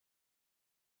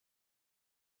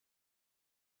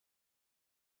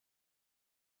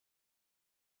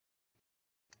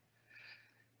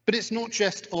But it's not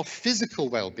just our physical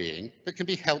well-being that can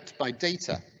be helped by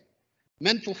data.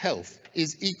 Mental health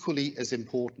is equally as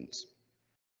important.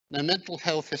 Now, mental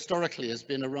health historically has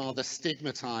been a rather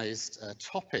stigmatized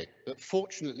topic, but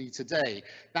fortunately today,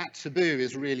 that taboo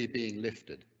is really being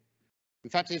lifted. In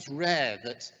fact, it's rare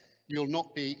that you'll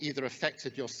not be either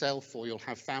affected yourself or you'll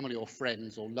have family or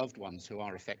friends or loved ones who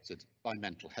are affected by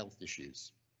mental health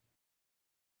issues.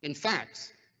 In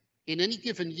fact, in any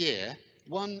given year,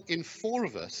 1 in 4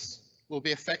 of us will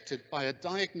be affected by a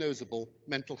diagnosable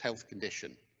mental health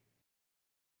condition.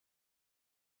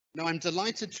 Now, I'm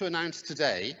delighted to announce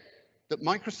today that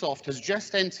Microsoft has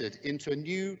just entered into a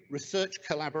new research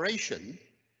collaboration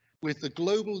with the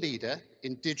global leader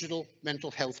in digital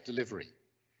mental health delivery.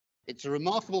 It's a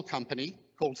remarkable company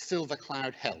called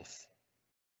Silvercloud Health.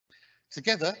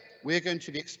 Together, we're going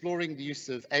to be exploring the use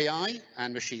of AI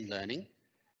and machine learning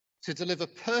to deliver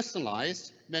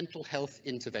personalized mental health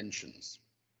interventions.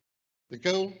 The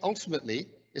goal ultimately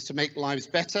is to make lives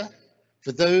better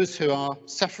for those who are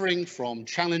suffering from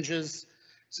challenges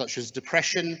such as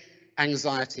depression,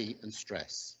 anxiety, and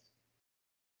stress.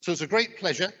 So it's a great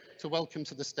pleasure to welcome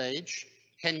to the stage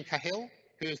Ken Cahill,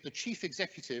 who is the Chief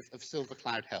Executive of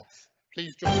Silvercloud Health.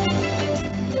 Please join me.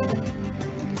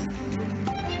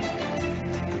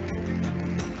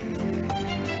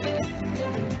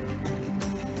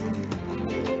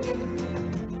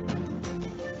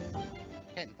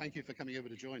 Ken, thank you for coming over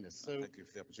to join us. So, thank you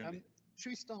for the opportunity. Should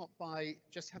we start by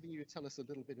just having you tell us a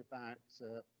little bit about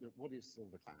what is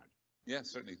Silvercloud? Yeah,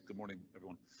 certainly. Good morning,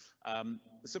 everyone.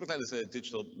 Silvercloud is a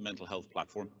digital mental health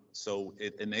platform. So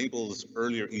it enables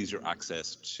earlier, easier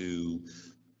access to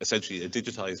essentially a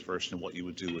digitized version of what you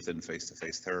would do within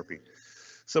face-to-face therapy.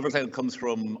 Silvercloud comes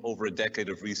from over a decade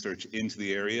of research into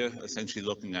the area, essentially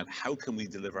looking at how can we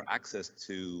deliver access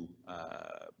to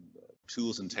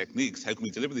tools and techniques, how can we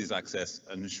deliver these access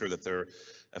and ensure that they're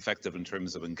effective in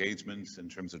terms of engagement, in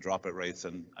terms of dropout rates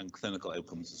and clinical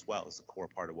outcomes as well as a core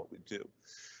part of what we do.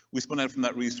 We spun out from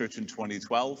that research in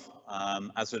 2012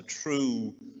 as a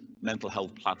true mental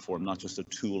health platform, not just a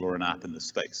tool or an app in the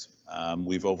space.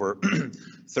 We've over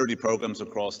 30 programs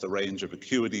across the range of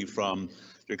acuity, from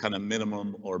your kind of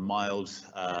minimum or mild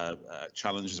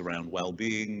challenges around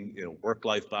well-being,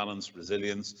 work-life balance,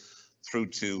 resilience, through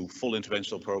to full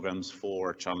interventional programs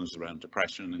for challenges around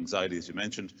depression and anxiety, as you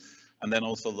mentioned, and then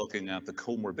also looking at the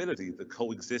comorbidity, the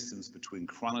coexistence between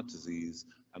chronic disease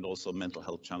and also mental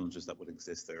health challenges that would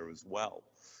exist there as well.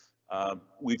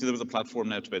 We deliver the platform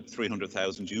now to about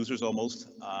 300,000 users almost.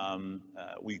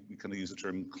 We kind of use the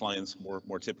term clients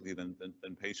more typically than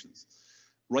patients,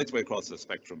 right the way across the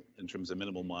spectrum in terms of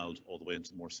minimal, mild, all the way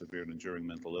into more severe and enduring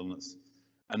mental illness.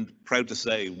 And proud to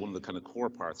say, one of the kind of core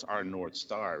parts, our North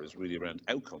Star, is really around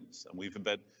outcomes. And we've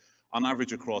about, on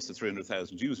average across the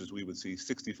 300,000 users, we would see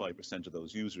 65% of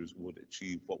those users would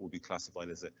achieve what would be classified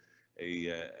as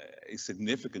a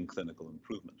significant clinical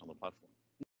improvement on the platform.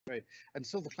 Great. And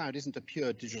Silvercloud isn't a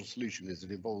pure digital solution as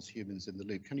it involves humans in the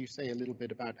loop. Can you say a little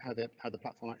bit about how the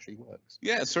platform actually works?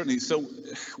 Yeah, certainly. So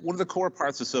one of the core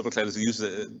parts of Silvercloud is to use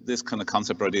this kind of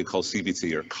concept or idea called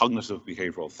CBT, or cognitive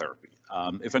behavioral therapy.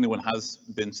 If anyone has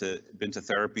been to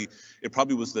therapy, it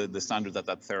probably was the standard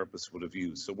that therapist would have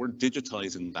used. So we're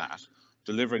digitizing that,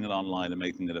 delivering it online and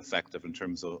making it effective in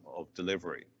terms of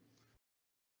delivery.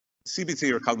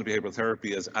 CBT, or cognitive behavioral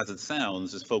therapy, as it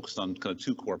sounds, is focused on kind of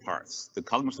 2 core parts. The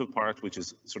cognitive part, which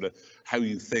is sort of how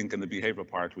you think, and the behavioral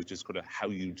part, which is kind of how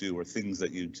you do or things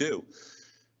that you do.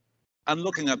 And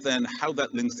looking at then how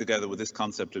that links together with this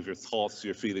concept of your thoughts,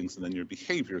 your feelings, and then your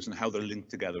behaviors, and how they're linked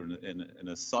together in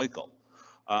a cycle.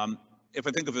 If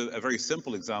I think of a very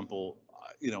simple example,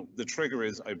 the trigger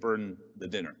is I burn the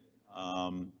dinner.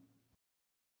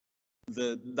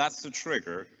 That's the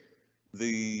trigger.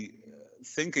 The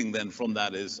thinking then from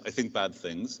that is I think bad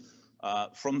things.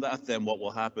 From that, then what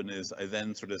will happen is I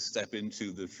then sort of step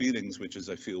into the feelings, which is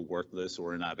I feel worthless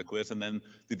or inadequate, and then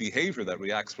the behavior that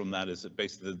reacts from that is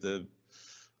basically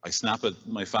I snap at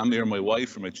my family or my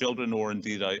wife or my children, or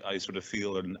indeed I sort of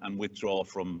feel and withdraw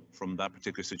from that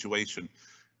particular situation.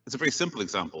 It's a very simple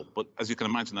example, but as you can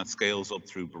imagine, that scales up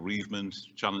through bereavement,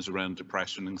 challenge around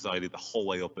depression, anxiety, the whole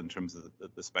way up in terms of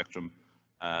the spectrum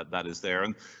that is there.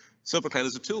 And Silvercloud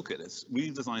is a toolkit. It's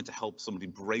really designed to help somebody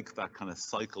break that kind of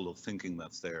cycle of thinking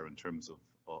that's there in terms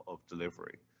of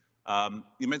delivery.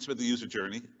 You mentioned about the user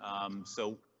journey.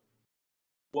 So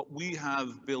what we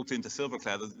have built into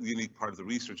Silvercloud, the unique part of the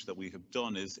research that we have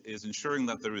done, is ensuring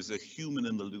that there is a human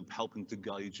in the loop helping to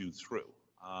guide you through.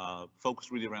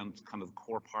 Focus really around kind of the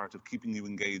core part of keeping you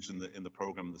engaged in the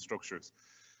program and the structures.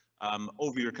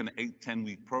 Over your kind of 8-10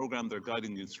 week program, they're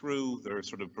guiding you through, they're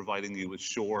sort of providing you with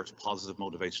short, positive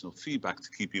motivational feedback to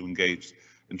keep you engaged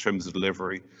in terms of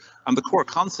delivery. And the core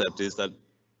concept is that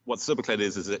what Silvercloud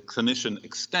is a clinician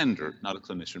extender, not a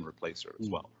clinician replacer as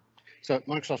well. So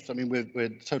Microsoft, I mean, we're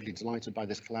totally delighted by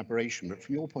this collaboration, but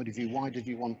from your point of view, why did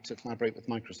you want to collaborate with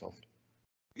Microsoft?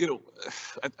 You know,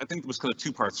 I think there was kind of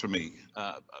two parts for me.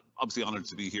 Obviously honored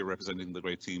to be here representing the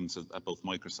great teams at both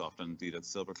Microsoft and indeed at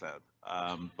Silvercloud.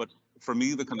 But for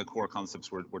me, the kind of core concepts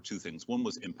were two things. One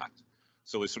was impact.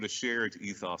 So a sort of shared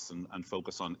ethos and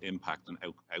focus on impact and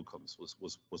outcomes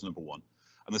was number one.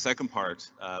 And the second part,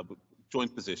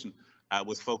 joint position,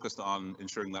 was focused on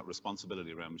ensuring that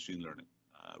responsibility around machine learning,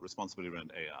 responsibility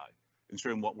around AI,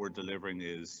 ensuring what we're delivering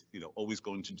is, always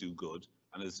going to do good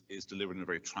and is delivered in a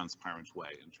very transparent way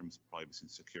in terms of privacy and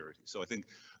security. So I think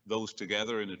those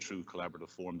together in a true collaborative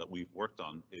form that we've worked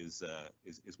on is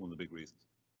one of the big reasons.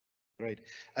 Great.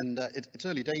 And it's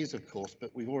early days, of course,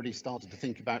 but we've already started to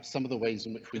think about some of the ways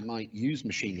in which we might use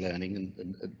machine learning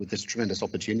and with this tremendous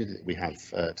opportunity that we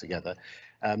have together.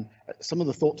 Some of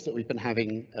the thoughts that we've been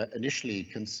having initially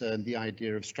concern the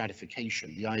idea of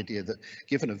stratification, the idea that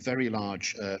given a very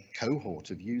large cohort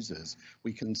of users,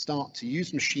 we can start to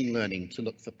use machine learning to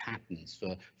look for patterns,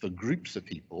 for groups of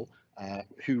people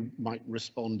who might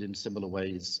respond in similar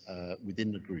ways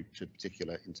within the group to a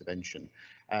particular intervention,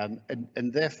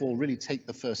 and therefore really take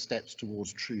the first steps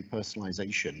towards true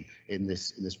personalization in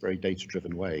this very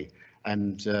data-driven way.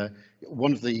 And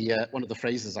one of the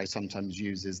phrases I sometimes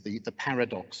use is the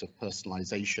paradox of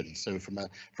personalization. So from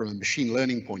a machine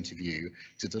learning point of view,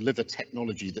 to deliver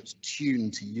technology that's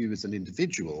tuned to you as an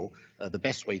individual, the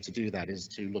best way to do that is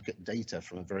to look at data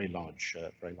from a very large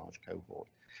cohort.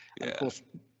 Yeah. And of course.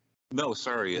 No,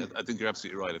 sorry, I think you're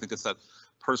absolutely right. I think it's that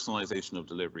personalization of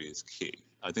delivery is key.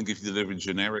 I think if you deliver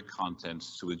generic content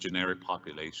to a generic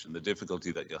population, the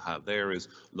difficulty that you'll have there is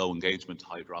low engagement,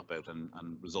 high dropout,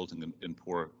 and resulting in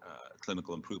poor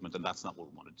clinical improvement, and that's not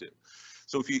what we want to do.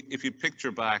 So if you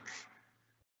picture back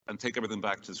and take everything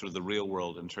back to sort of the real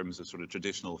world in terms of sort of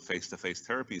traditional face-to-face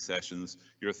therapy sessions,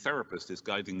 your therapist is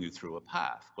guiding you through a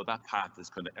path, but that path is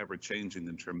kind of ever changing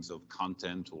in terms of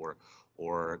content or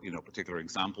particular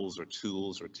examples or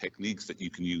tools or techniques that you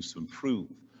can use to improve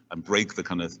and break the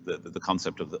kind of the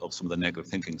concept of some of the negative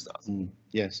thinking stuff.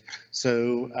 Yes.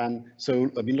 So I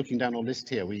mean, looking down our list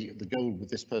here, the goal with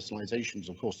this personalization is,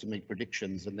 of course, to make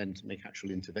predictions and then to make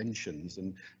actual interventions.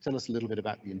 And tell us a little bit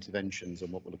about the interventions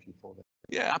and what we're looking for there.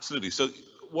 Yeah, absolutely. So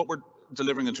what we're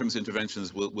delivering in terms of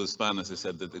interventions will span, as I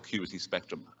said, the acuity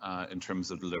spectrum in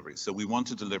terms of delivery. So we want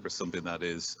to deliver something that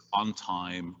is on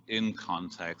time, in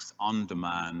context, on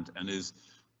demand, and is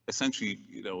essentially,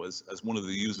 as one of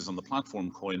the users on the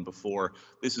platform coined before,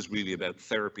 this is really about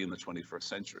therapy in the 21st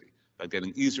century, about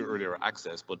getting easier, earlier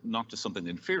access, but not to something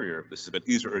inferior. This is about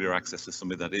easier, earlier access to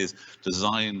something that is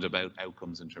designed about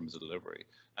outcomes in terms of delivery.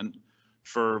 And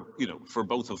for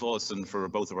both of us and for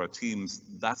both of our teams,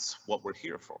 that's what we're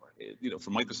here for.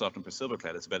 For Microsoft and for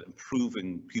Silvercloud, it's about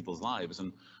improving people's lives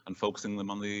and focusing them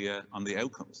on the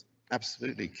outcomes.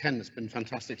 Absolutely. Ken, it's been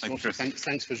fantastic.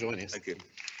 Thanks for joining us. Thank you.